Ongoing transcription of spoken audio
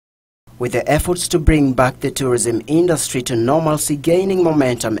With the efforts to bring back the tourism industry to normalcy gaining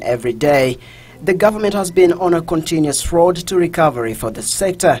momentum every day, the government has been on a continuous road to recovery for the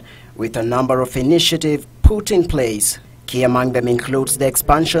sector, with a number of initiatives put in place. Key among them includes the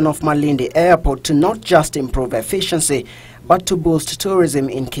expansion of Malindi Airport to not just improve efficiency, but to boost tourism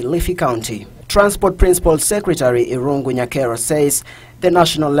in Kilifi County. Transport Principal Secretary Irungu Nyakera says the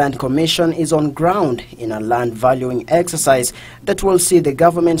National Land Commission is on ground in a land valuing exercise that will see the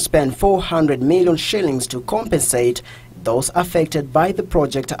government spend 400 million shillings to compensate those affected by the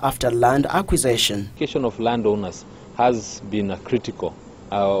project after land acquisition. The question of landowners has been critical,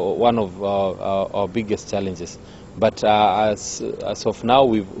 one of our biggest challenges. But as of now,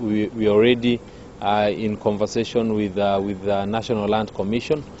 we already in conversation with the National Land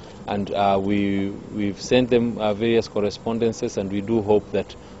Commission, and we've sent them various correspondences, and we do hope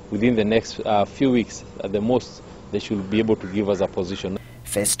that within the next few weeks, at the most, they should be able to give us a position.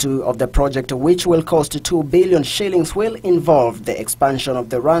 Phase 2 of the project, which will cost 2 billion shillings, will involve the expansion of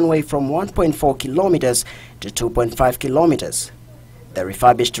the runway from 1.4 kilometers to 2.5 kilometers. The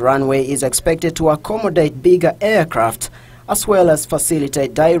refurbished runway is expected to accommodate bigger aircraft as well as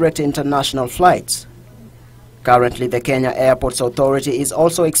facilitate direct international flights. Currently, the Kenya Airports Authority is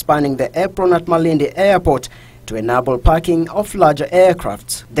also expanding the apron at Malindi Airport to enable parking of larger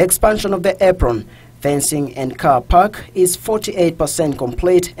aircrafts. The expansion of the apron, fencing and car park is 48%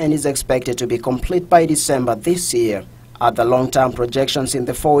 complete and is expected to be complete by December this year. Other long-term projections in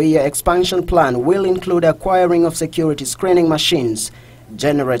the 4-year expansion plan will include acquiring of security screening machines,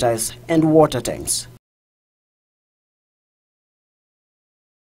 generators and water tanks.